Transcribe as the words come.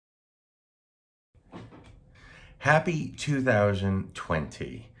Happy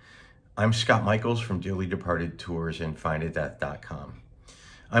 2020. I'm Scott Michaels from Dearly Departed Tours and findadeath.com.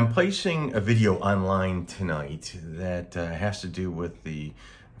 I'm placing a video online tonight that has to do with the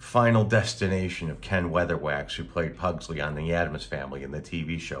final destination of Ken Weatherwax, who played Pugsley on the Addams Family in the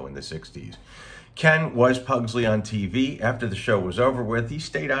TV show in the 60s. Ken was Pugsley on TV. After the show was over with, he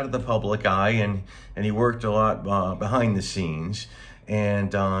stayed out of the public eye and he worked a lot behind the scenes.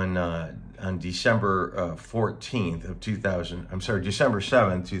 And on December 14th of December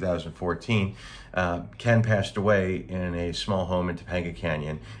 7th, 2014, Ken passed away in a small home in Topanga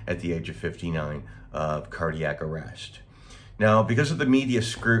Canyon at the age of 59 of cardiac arrest. Now, because of the media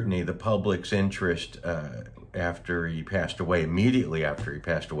scrutiny, the public's interest after he passed away, immediately after he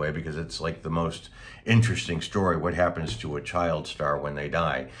passed away, because it's like the most interesting story, what happens to a child star when they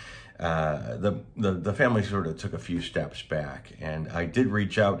die. The family sort of took a few steps back, and I did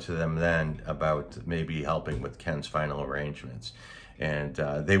reach out to them then about maybe helping with Ken's final arrangements, and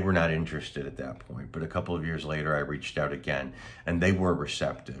they were not interested at that point. But a couple of years later, I reached out again, and they were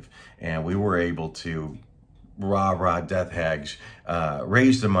receptive, and we were able to death hags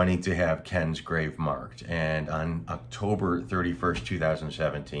raise the money to have Ken's grave marked. And on October 31st,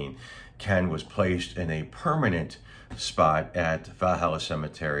 2017, Ken was placed in a permanent spot at Valhalla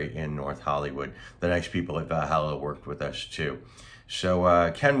Cemetery in North Hollywood. The nice people at Valhalla worked with us too. So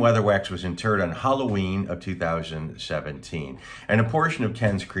Ken Weatherwax was interred on Halloween of 2017. And a portion of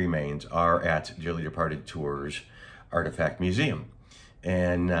Ken's cremains are at Dearly Departed Tours Artifact Museum.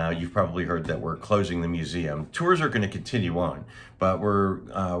 And you've probably heard that we're closing the museum. Tours are going to continue on, but we're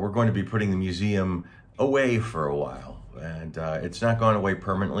going to be putting the museum away for a while. And it's not gone away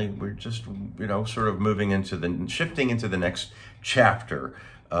permanently. We're just, sort of shifting into the next chapter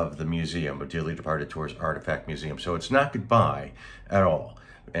of the museum, of Dearly Departed Tours Artifact Museum. So it's not goodbye at all.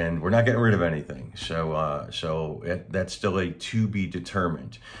 And we're not getting rid of anything. So that's still a to be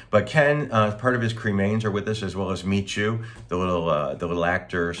determined. But Ken, part of his cremains are with us, as well as Michu, the little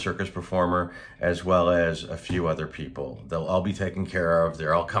actor, circus performer, as well as a few other people. They'll all be taken care of.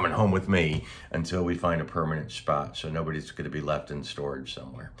 They're all coming home with me until we find a permanent spot. So nobody's going to be left in storage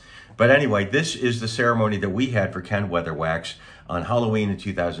somewhere. But anyway, this is the ceremony that we had for Ken Weatherwax on Halloween in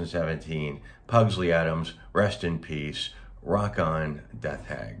 2017. Pugsley Addams, rest in peace. Rock on, death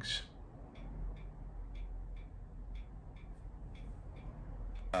hags.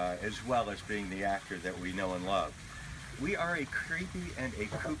 As well as being the actor that we know and love. We are a creepy and a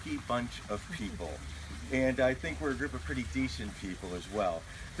kooky bunch of people. And I think we're a group of pretty decent people as well.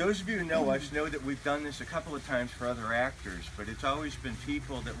 Those of you who know us know that we've done this a couple of times for other actors, but it's always been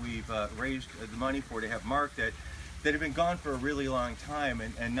people that we've raised the money for to have marked that have been gone for a really long time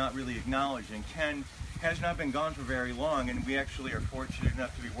and not really acknowledged. And Ken has not been gone for very long, and we actually are fortunate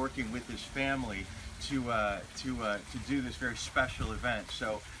enough to be working with his family to do this very special event.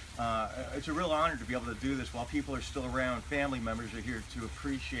 So it's a real honor to be able to do this while people are still around. Family members are here to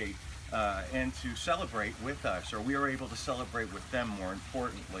appreciate and to celebrate with us, or we are able to celebrate with them, more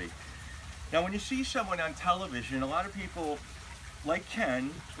importantly. Now, when you see someone on television, a lot of people, like Ken,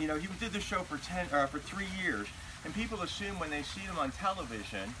 he did the show for 3 years, and people assume when they see them on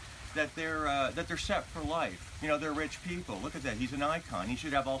television that they're set for life. They're rich people. Look at that. He's an icon. He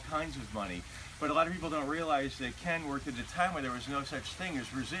should have all kinds of money. But a lot of people don't realize that Ken worked at a time where there was no such thing as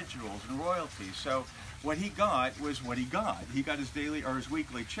residuals and royalties. So what he got was what he got. He got his daily or his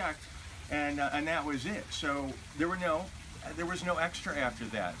weekly check, and that was it. So there was no extra after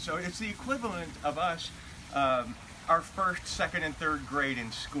that. So it's the equivalent of us. Our first, second, and third grade in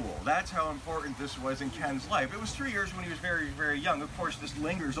school. That's how important this was in Ken's life. It was 3 years when he was very, very young. Of course, this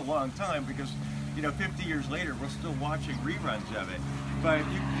lingers a long time because, 50 years later, we're still watching reruns of it. But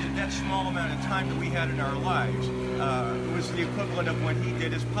that small amount of time that we had in our lives was the equivalent of what he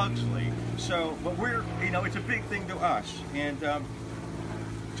did as Pugsley. So, but it's a big thing to us. And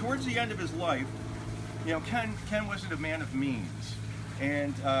towards the end of his life, Ken wasn't a man of means.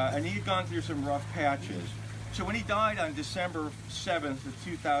 And he had gone through some rough patches. So when he died on December 7th of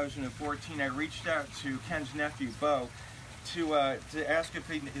 2014, I reached out to Ken's nephew, Bo, to ask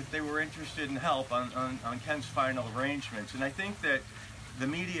if they were interested in help on Ken's final arrangements. And I think that the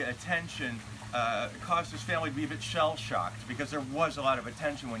media attention caused his family to be a bit shell-shocked, because there was a lot of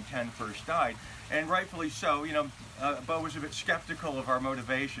attention when Ken first died. And rightfully so. Bo was a bit skeptical of our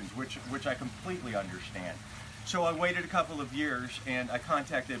motivations, which I completely understand. So I waited a couple of years, and I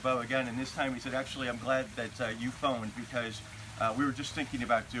contacted Bo again, and this time he said, actually, I'm glad that you phoned, because we were just thinking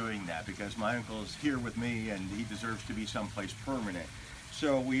about doing that, because my uncle is here with me, and he deserves to be someplace permanent.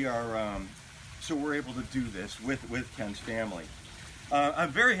 So we're able to do this with Ken's family. I'm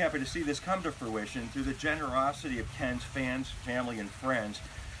very happy to see this come to fruition through the generosity of Ken's fans, family, and friends.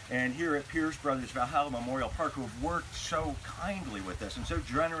 And here at Pierce Brothers Valhalla Memorial Park, who have worked so kindly with us and so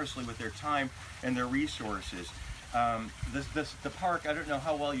generously with their time and their resources. The park, I don't know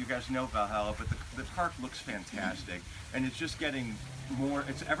how well you guys know Valhalla, but the park looks fantastic. And it's just getting more,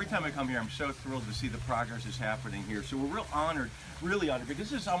 every time I come here, I'm so thrilled to see the progress is happening here. So we're real honored, really honored, because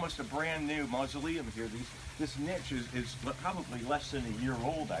this is almost a brand new mausoleum here. This niche is probably less than a year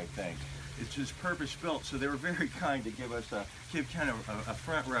old, I think. It's just purpose built, so they were very kind to give kind of a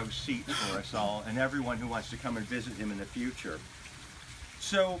front row seat for us all and everyone who wants to come and visit him in the future.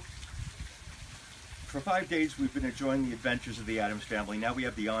 So, for 5 days we've been enjoying the adventures of the Addams family. Now we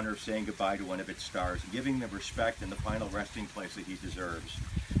have the honor of saying goodbye to one of its stars and giving them respect and the final resting place that he deserves.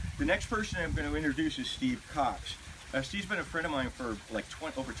 The next person I'm going to introduce is Steve Cox. Steve's been a friend of mine for like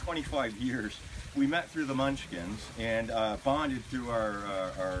over 25 years. We met through the Munchkins and bonded through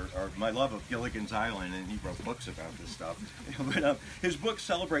my love of Gilligan's Island, and he wrote books about this stuff. But his books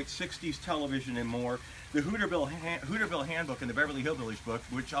celebrate 60s television and more. The Hooterville Handbook and the Beverly Hillbillies book,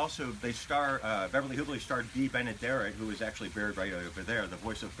 which also they star, Beverly Hillbillies starred Dee Benaderet, who is actually buried right over there, the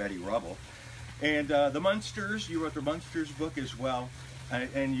voice of Betty Rubble. And the Munsters, you wrote the Munsters book as well.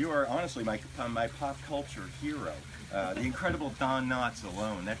 And you are honestly my pop culture hero. The incredible Don Knotts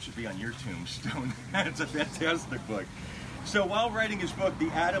alone, that should be on your tombstone. It's a fantastic book. So while writing his book, The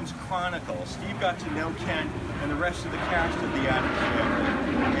Addams Chronicle, Steve got to know Ken and the rest of the cast of The Addams Family.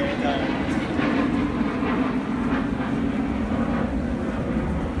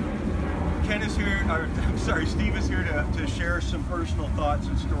 And Steve is here to share some personal thoughts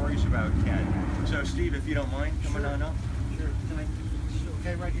and stories about Ken. So Steve, if you don't mind coming on up. Sure. Can I?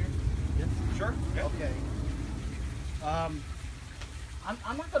 Okay, right here? Yes. Sure. Yeah. Okay. I'm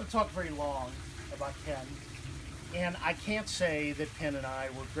not going to talk very long about Ken, and I can't say that Ken and I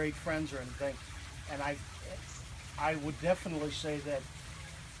were great friends or anything, and I would definitely say that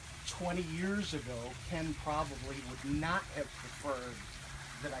 20 years ago, Ken probably would not have preferred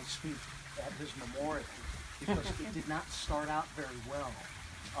that I speak at his memorial because it did not start out very well.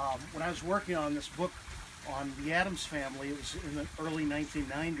 When I was working on this book on the Addams Family, it was in the early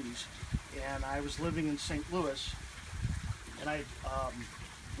 1990s, and I was living in St. Louis, and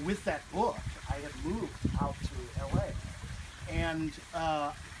with that book, I had moved out to LA, and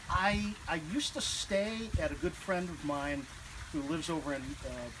I used to stay at a good friend of mine who lives over in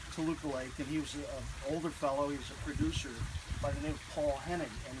Toluca Lake, and he was an older fellow. He was a producer by the name of Paul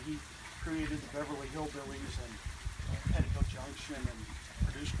Hennig, and he created the Beverly Hillbillies and Petticoat Junction and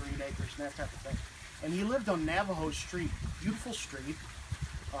produced Green Acres and that type of thing. And he lived on Navajo Street, beautiful street,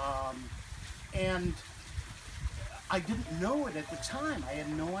 and I didn't know it at the time. I had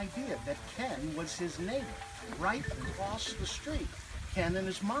no idea that Ken was his neighbor, right across the street. Ken and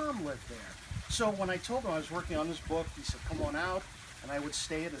his mom lived there. So when I told him I was working on this book, he said, come on out, and I would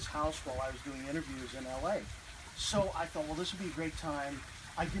stay at his house while I was doing interviews in LA. So I thought, well, this would be a great time.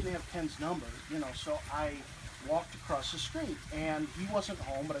 I didn't have Ken's number, so I walked across the street, and he wasn't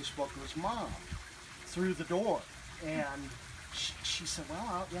home, but I spoke to his mom through the door, and she said,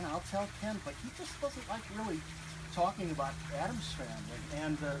 well, I'll tell Ken, but he just doesn't like really talking about Addams Family.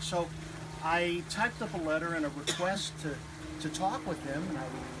 And so I typed up a letter and a request to talk with him, and I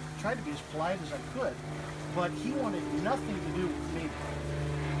tried to be as polite as I could, but he wanted nothing to do with me.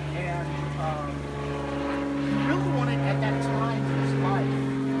 And he really wanted, at that time in his life,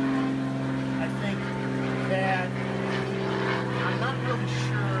 I think that I'm not really sure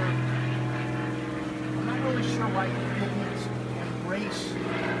why he didn't embrace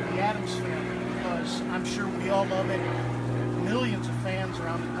the Addams Family, because I'm sure we all love it. Millions of fans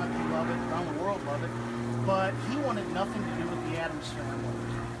around the country love it, around the world love it, but he wanted nothing to do with the Addams Family.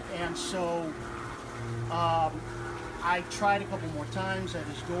 And so I tried a couple more times at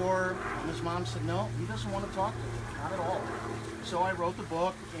his door, and his mom said, no, he doesn't want to talk to you, not at all. So I wrote the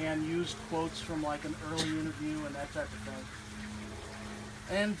book and used quotes from like an early interview and that type of thing.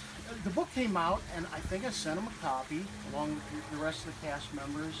 And the book came out, and I think I sent him a copy along with the rest of the cast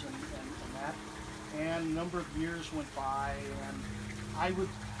members and that. And a number of years went by, and I would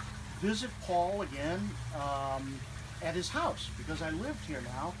visit Paul again at his house because I lived here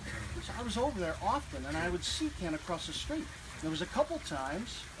now. So I was over there often, and I would see Ken across the street. There was a couple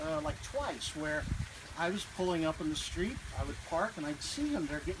times, like twice, where I was pulling up in the street, I would park, and I'd see him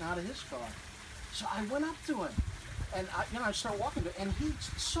there getting out of his car. So I went up to him, and I started walking to him, and he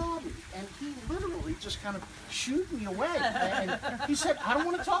saw me, and he literally just kind of shooed me away. And he said, I don't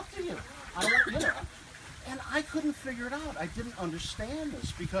want to talk to you. I don't want, And I couldn't figure it out. I didn't understand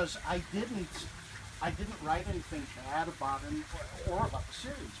this because I didn't I didn't write anything bad about him or about the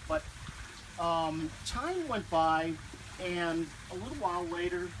series, but time went by, and a little while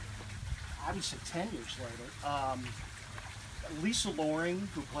later, I would say 10 years later, Lisa Loring,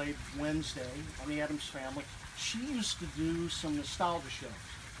 who played Wednesday on the Addams Family, she used to do some nostalgia shows,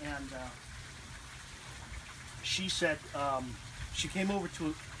 and she said she came over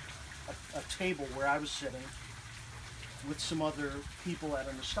to a table where I was sitting with some other people at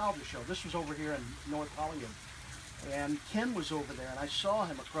a nostalgia show. This was over here in North Hollywood, and Ken was over there, and I saw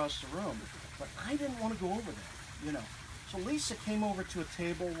him across the room, but I didn't want to go over there, you know. So Lisa came over to a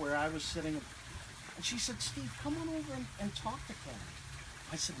table where I was sitting, and she said, "Steve, come on over and talk to Ken."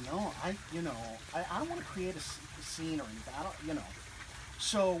 I said, "No, I don't want to create a scene or anything. I don't, you know."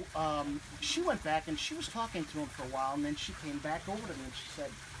 So she went back and she was talking to him for a while, and then she came back over to me and she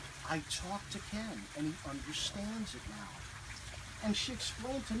said, "I talked to Ken, and he understands it now." And she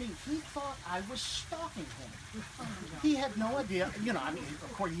explained to me, he thought I was stalking him. He had no idea, you know, I mean,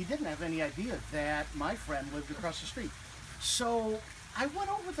 of course, he didn't have any idea that my friend lived across the street. So I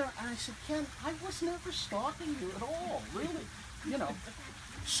went over there and I said, "Ken, I was never stalking you at all, really, you know."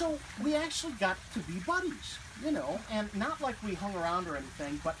 So we actually got to be buddies, you know, and not like we hung around or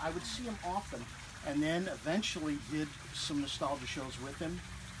anything, but I would see him often, and then eventually did some nostalgia shows with him.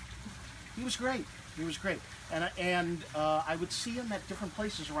 He was great. He was great, and I would see him at different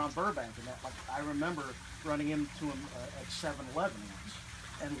places around Burbank, and that, like, I remember running into him at 7-Eleven once,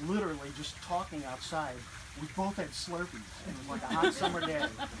 and literally just talking outside. We both had Slurpees. It was like a hot summer day,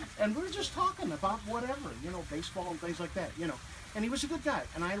 and we were just talking about whatever, you know, baseball and things like that, you know. And he was a good guy,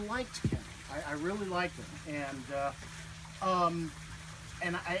 and I liked Ken. I really liked him,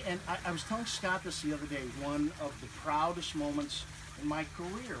 and I was telling Scott this the other day. One of the proudest moments in my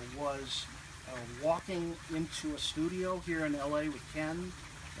career was walking into a studio here in LA with Ken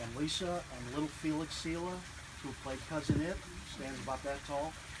and Lisa and little Felix Sela, who played Cousin It, stands about that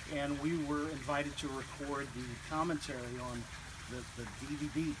tall, and we were invited to record the commentary on the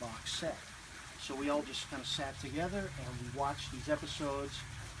DVD box set. So we all just kind of sat together and we watched these episodes,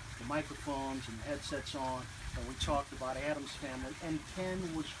 the microphones and headsets on, and we talked about Addams Family, and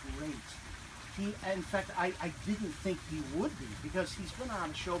Ken was great. In fact, I didn't think he would be, because he's been out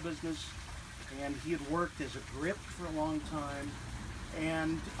of show business and he had worked as a grip for a long time,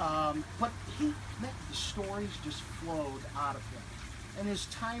 and but the stories just flowed out of him, and his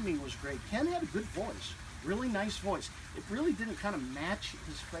timing was great. Ken had a good voice, really nice voice. It really didn't kind of match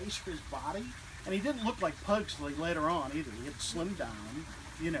his face or his body, and he didn't look like Pugsley later on either. He had slimmed down,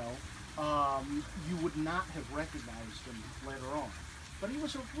 you know. You would not have recognized him later on, but he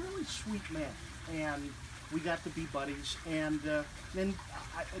was a really sweet man, and we got to be buddies, and then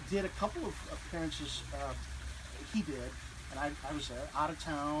I did a couple of appearances, he did, and I was out of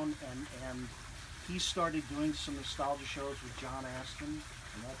town, and he started doing some nostalgia shows with John Aston,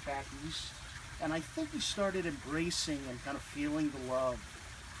 and that back east, and I think he started embracing and kind of feeling the love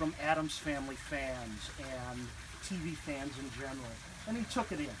from Addams Family fans and TV fans in general, and he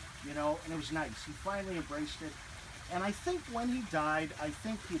took it in, you know, and it was nice. He finally embraced it, and I think when he died, I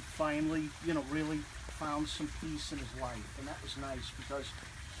think he'd finally, you know, really found some peace in his life, and that was nice, because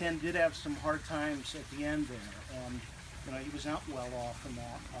Ken did have some hard times at the end there, and you know, he was not well off in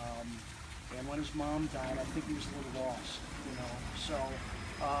that. And when his mom died, I think he was a little lost, you know. So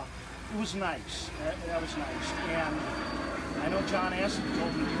it was nice. That was nice. And I know John Aston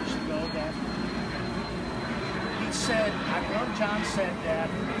told me years ago that he said, I remember John said that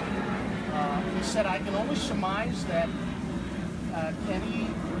he said, "I can only surmise that Kenny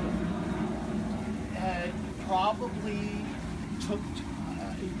probably took,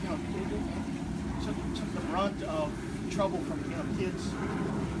 took the brunt of trouble from, you know, kids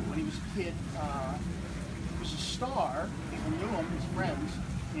when he was a kid. He was a star. People knew him, his friends,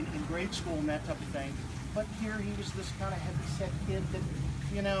 in grade school and that type of thing. But here he was this kind of heavy-set kid that,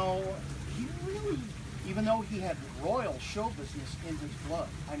 you know, he really, even though he had royal show business in his blood.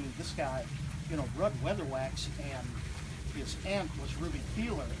 I mean, this guy, you know, Ken Weatherwax, and his aunt was Ruby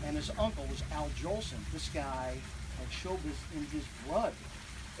Keeler, and his uncle was Al Jolson. This guy had showbiz in his blood.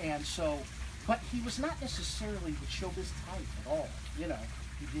 And so, but he was not necessarily the showbiz type at all, you know.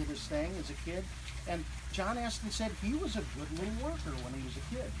 He did his thing as a kid. And John Aston said he was a good little worker when he was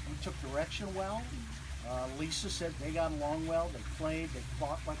a kid. He took direction well. Lisa said they got along well. They played, they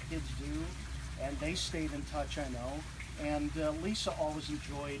fought like kids do. And they stayed in touch, I know. And Lisa always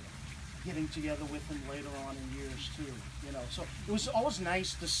enjoyed getting together with him later on in years too, you know. So it was always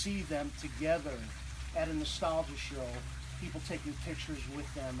nice to see them together at a nostalgia show, people taking pictures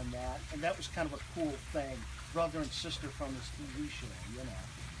with them and that was kind of a cool thing, brother and sister from this TV show, you know.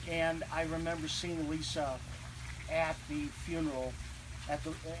 And I remember seeing Lisa at the funeral, at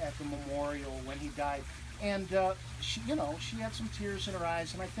the memorial when he died, and she, she had some tears in her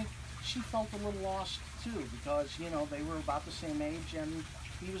eyes, and I think she felt a little lost too, because they were about the same age, and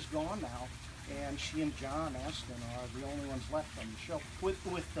he was gone now, and she and John Aston are the only ones left on the show, with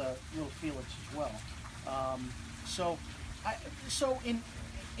little Felix as well. So in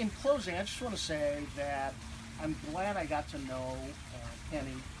closing, I just want to say that I'm glad I got to know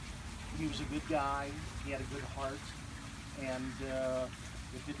Kenny. He was a good guy. He had a good heart, and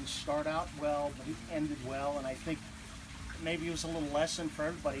it didn't start out well, but it ended well. And I think maybe it was a little lesson for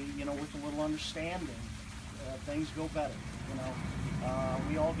everybody. With a little understanding, things go better.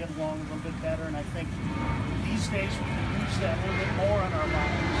 We all get along a little bit better, and I think these days we can use that a little bit more in our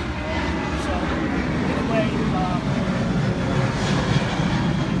lives. So anyway,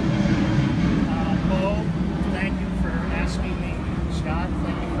 Bo, thank you for asking me. Scott,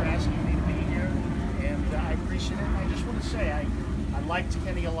 thank you for asking me to be here, and I appreciate it. I just want to say I liked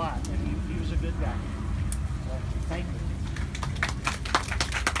Kenny a lot, and he was a good guy. So, thank you.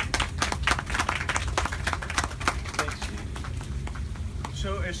 Thanks, Steve.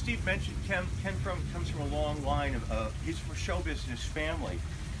 So, as Steve mentioned, Ken comes from a long line of he's from a show business family,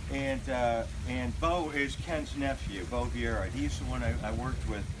 and Bo is Ken's nephew, Bo Vieira. He's the one I worked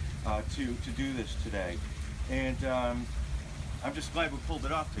with to do this today, and I'm just glad we pulled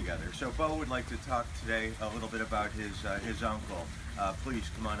it off together. So Bo would like to talk today a little bit about his uncle. Please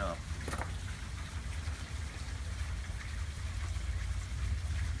come on up.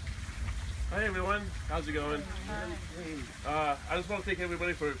 Hi everyone, how's it going? I just want to thank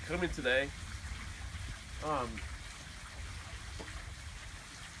everybody for coming today. I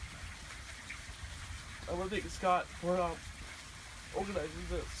want to thank Scott for organizing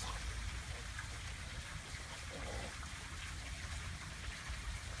this.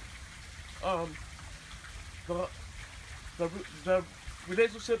 The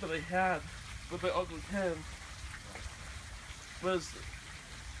relationship that I had with my Uncle Ken was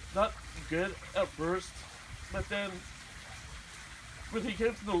not good at first, but then when he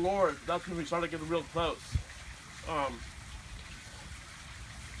came to the Lord, that's when we started getting real close.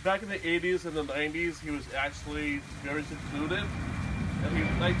 Back in the 80s and the 90s, he was actually very secluded, and he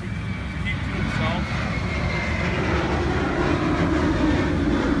liked to keep to himself.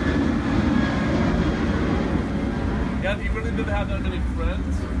 And he really didn't have that many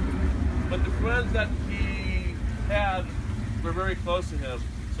friends, but the friends that he had were very close to him.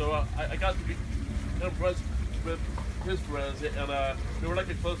 So I got to be friends with his friends, and we were like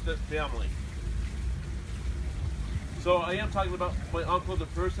a close-knit family. So I am talking about my uncle, the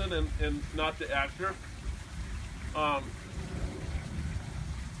person, and not the actor.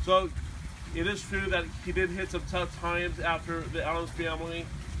 So it is true that he did hit some tough times after the Addams Family.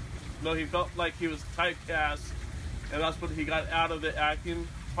 He felt like he was typecast, and that's when he got out of the acting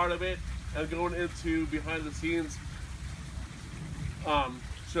part of it and going into behind the scenes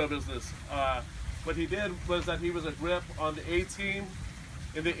show business. What he did was that he was a grip on the A-Team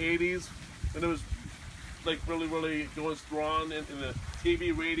in the 80s, and it was like really going strong in the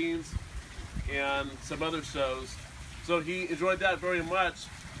TV ratings and some other shows. So he enjoyed that very much,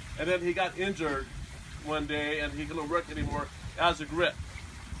 and then he got injured one day and he couldn't work anymore as a grip.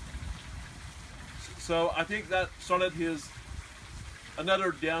 So I think that started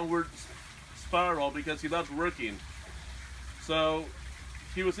another downward spiral because he loved working. So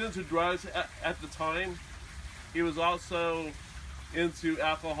he was into drugs at the time. He was also into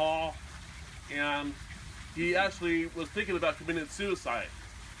alcohol, and he actually was thinking about committing suicide.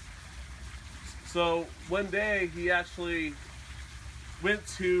 So one day he actually went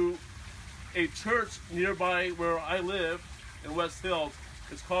to a church nearby where I live in West Hills.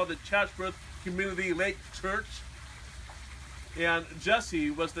 It's called the Chatsworth Community Lake Church, and Jesse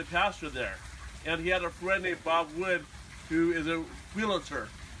was the pastor there, and he had a friend named Bob Wood who is a realtor.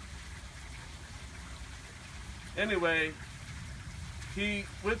 Anyway, he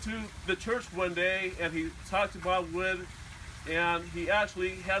went to the church one day and he talked to Bob Wood, and he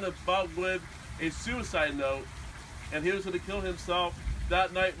actually handed Bob Wood a suicide note, and he was going to kill himself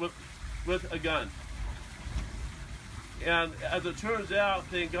that night with a gun. And as it turns out,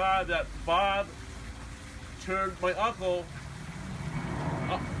 thank God that Bob turned my uncle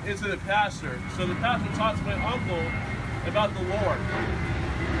into the pastor. So the pastor talked to my uncle about the Lord.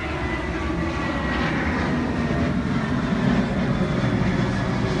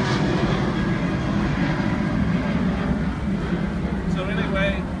 So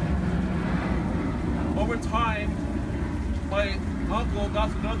anyway, over time, my uncle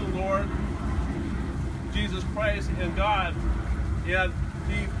got to know the Lord, Jesus Christ, and God, and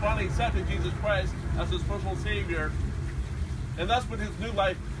he finally accepted Jesus Christ as his personal Savior. And that's when his new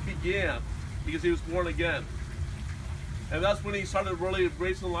life began, because he was born again. And that's when he started really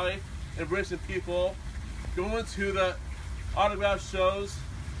embracing life, embracing people, going to the autograph shows,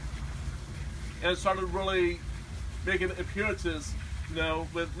 and started really making appearances,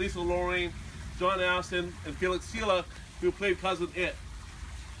 with Lisa Loring, John Astin, and Felix Silla, who played Cousin It.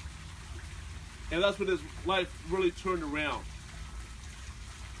 And that's when his life really turned around.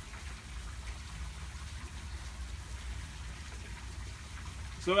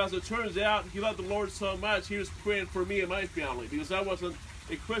 So as it turns out, he loved the Lord so much, he was praying for me and my family, because I wasn't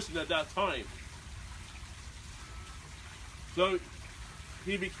a Christian at that time. So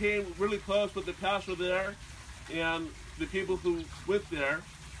he became really close with the pastor there and the people who went there,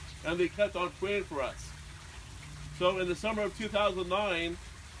 and they kept on praying for us. So in the summer of 2009,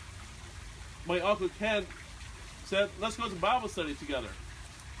 my Uncle Ken said, let's go to Bible study together.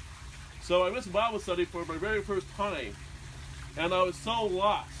 So I went to Bible study for my very first time, and I was so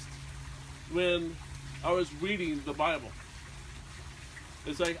lost when I was reading the Bible.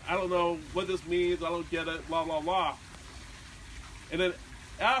 It's like, I don't know what this means, I don't get it, blah, blah, blah. And then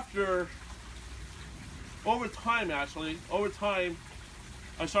over time,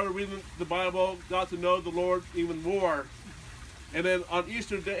 I started reading the Bible, got to know the Lord even more. And then on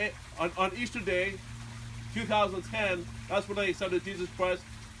Easter Day, 2010, that's when I accepted Jesus Christ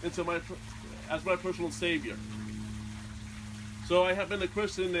as my personal Savior. So I have been a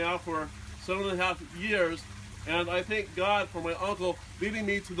Christian now for 7.5 years, and I thank God for my uncle leading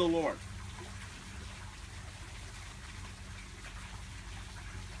me to the Lord.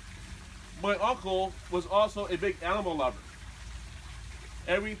 My uncle was also a big animal lover.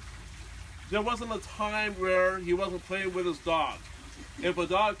 There wasn't a time where he wasn't playing with his dog. If a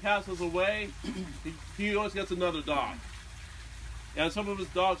dog passes away, he always gets another dog. And some of his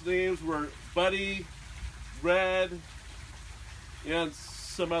dogs' names were Buddy, Red, and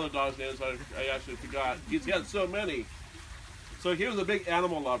some other dogs' names I actually forgot. He's got so many. So he was a big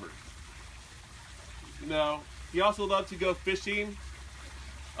animal lover. He also loved to go fishing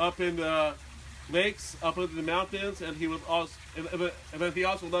up in the lakes, up into the mountains, and he was also, and then he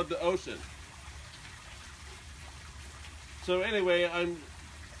also loved the ocean. So anyway,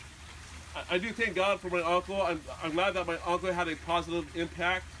 I do thank God for my uncle. I'm glad that my uncle had a positive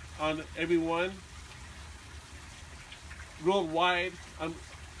impact on everyone worldwide. I'm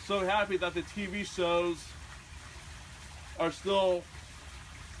so happy that the TV shows are still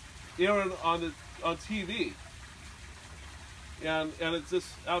airing on TV. And it's just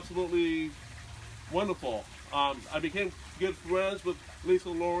absolutely wonderful. I became good friends with Lisa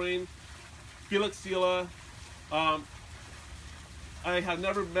Loring, Felix Silla. I have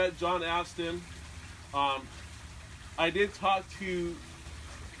never met John Astin. I did talk to,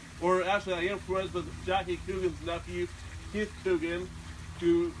 or actually I am friends with Jackie Coogan's nephew, Keith Coogan,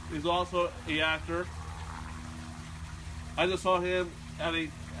 who is also an actor. I just saw him at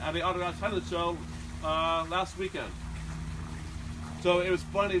the Autograph Talent Show last weekend. So it was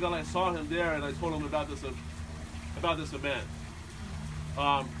funny that I saw him there, and I told him about this event.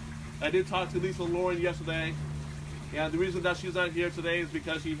 I did talk to Lisa Loring yesterday, and the reason that she's not here today is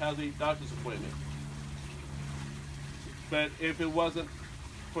because she has a doctor's appointment. But if it wasn't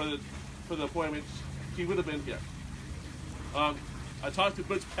for the appointment, she would have been here. I talked to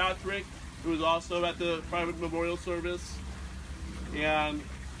Butch Patrick, who was also at the private memorial service, and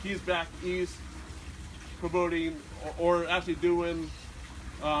he's back east promoting, or actually doing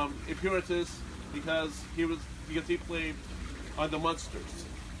appearances because he played on the Munsters.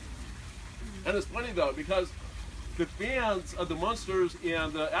 And it's funny though, because the fans of the Munsters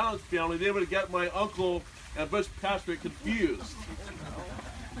and the Addams Family, they would get my uncle and Butch Patrick confused.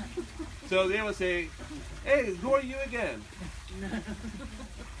 So they would say, "Hey, who are you again?"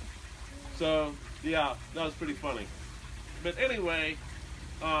 So yeah, that was pretty funny. But anyway,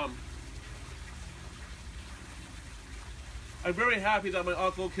 I'm very happy that my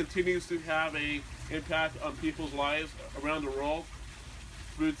uncle continues to have an impact on people's lives around the world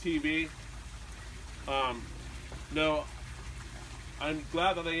through TV. No, I'm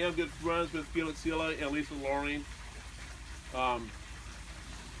glad that I am good friends with Felix Silla and Lisa Loring. And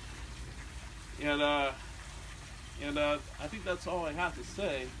I think that's all I have to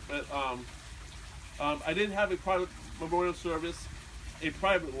say. But I did have a private memorial service, a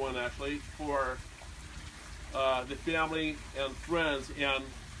private one actually, for the family and friends, and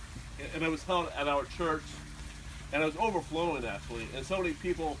it was held at our church, and it was overflowing actually, and so many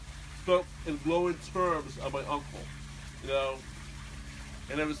people spoke in glowing terms of my uncle,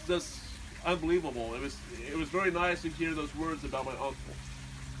 and it was just unbelievable. It was very nice to hear those words about my uncle.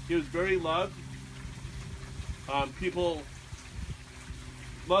 He was very loved. People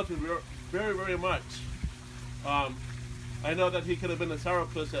loved him very, very much. I know that he could have been a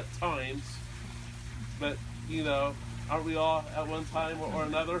sourpuss at times, but, you know, aren't we all at one time or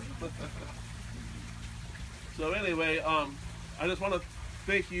another? So anyway, I just want to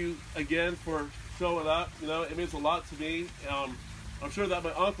thank you again for showing up. You know, it means a lot to me. I'm sure that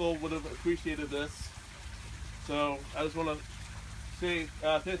my uncle would have appreciated this. So I just want to say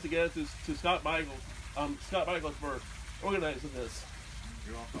thanks again to Scott Michaels for organizing this.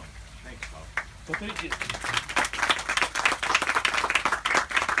 You're welcome. Thanks, Bob. So thank you.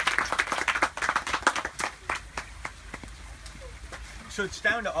 So it's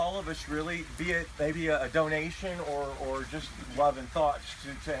down to all of us, really, be it maybe a donation or just love and thoughts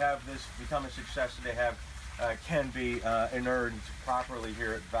to have this become a success, and to have Ken be inured properly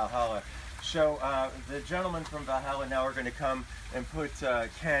here at Valhalla. So the gentlemen from Valhalla now are going to come and put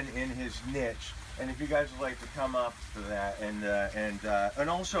Ken in his niche. And if you guys would like to come up for that, and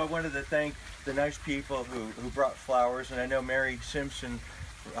also I wanted to thank the nice people who brought flowers, and I know Mary Simpson,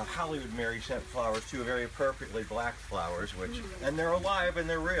 Hollywood Mary sent flowers too, very appropriately black flowers, and they're alive and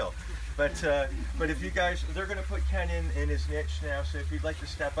they're real. But if you guys, they're going to put Ken in his niche now. So if you'd like to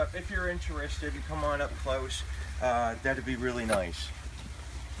step up, if you're interested, and come on up close, that'd be really nice.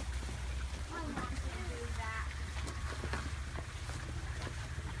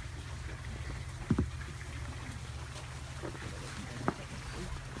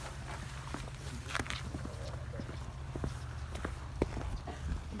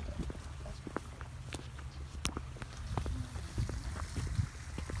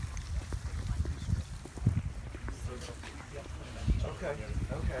 Okay.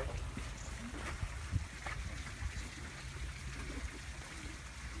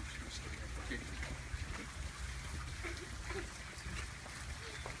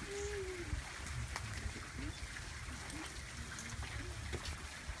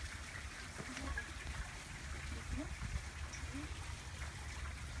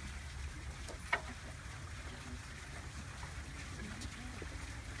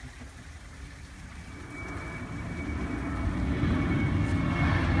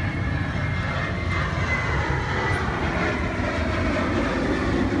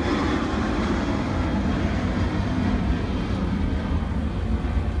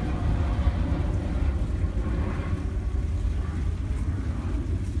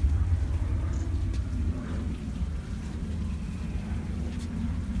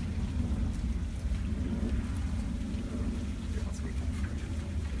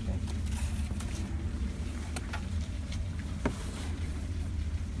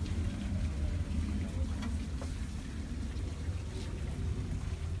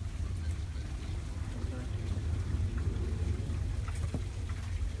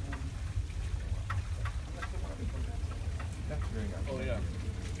 Oh yeah.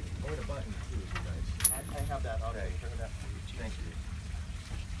 Oh, the button too would be nice. I have that. Okay. Thank you.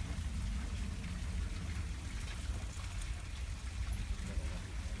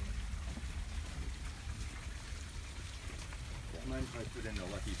 Mind if I put in the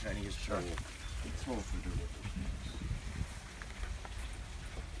lucky penny? It's full. It's full for the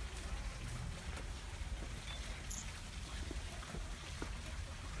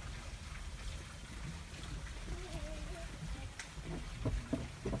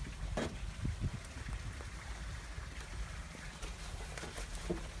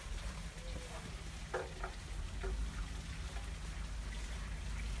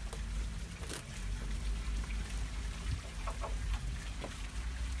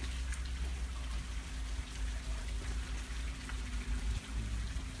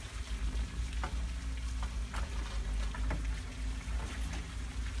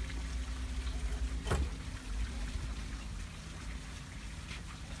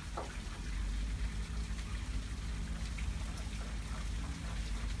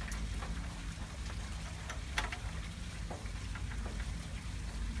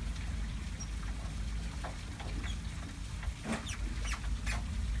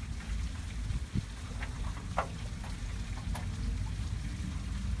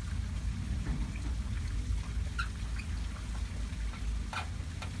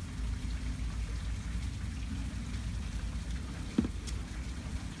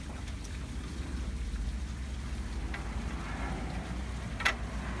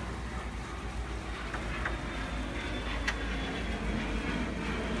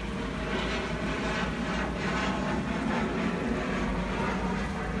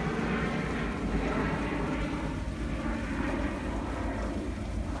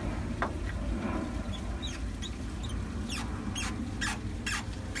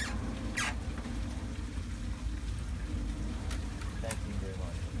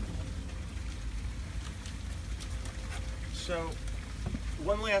So,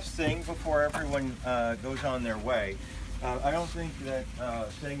 one last thing before everyone goes on their way. I don't think that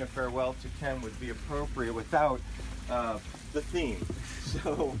saying a farewell to Ken would be appropriate without the theme.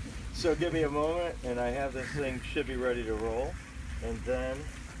 So give me a moment, and I have this thing should be ready to roll, and then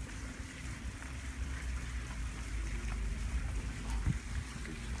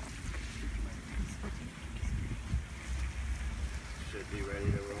should be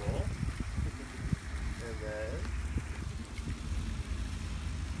ready to roll, and then.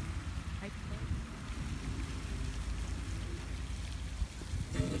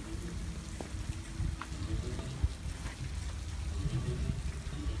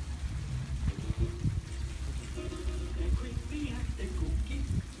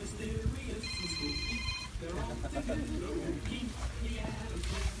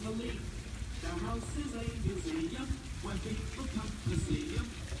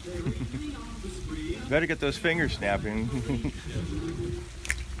 Better get those fingers snapping.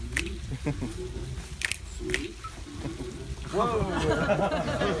 Whoa!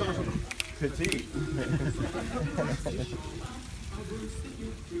 Petite.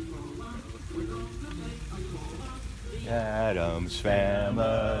 Addams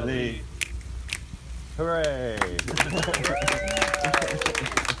Family. Hooray!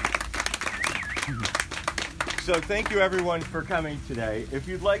 So thank you everyone for coming today. If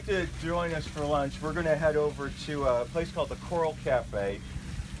you'd like to join us for lunch, we're going to head over to a place called the Coral Cafe.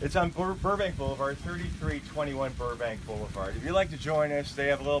 It's on Burbank Boulevard, 3321 Burbank Boulevard. If you'd like to join us, they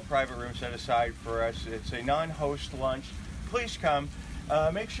have a little private room set aside for us. It's a non-host lunch. Please come.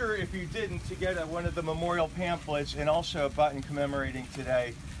 Make sure, if you didn't, to get one of the memorial pamphlets and also a button commemorating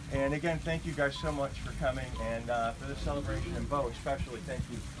today. And again, thank you guys so much for coming and for this celebration. And Bo, especially, thank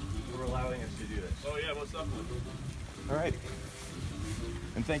you for allowing us to do this. Oh yeah, what's up? All right.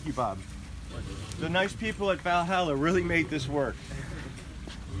 And thank you, Bob. The nice people at Valhalla really made this work.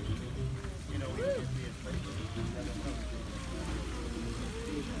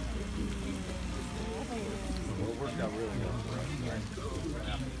 Well, it worked out really well for us.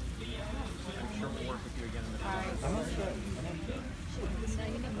 I'm sure we'll work with you again in the future. I'm not sure.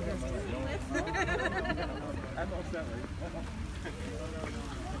 I'm all set, right?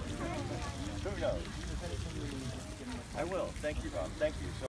 Who knows? I will. Thank you, Bob. Thank you.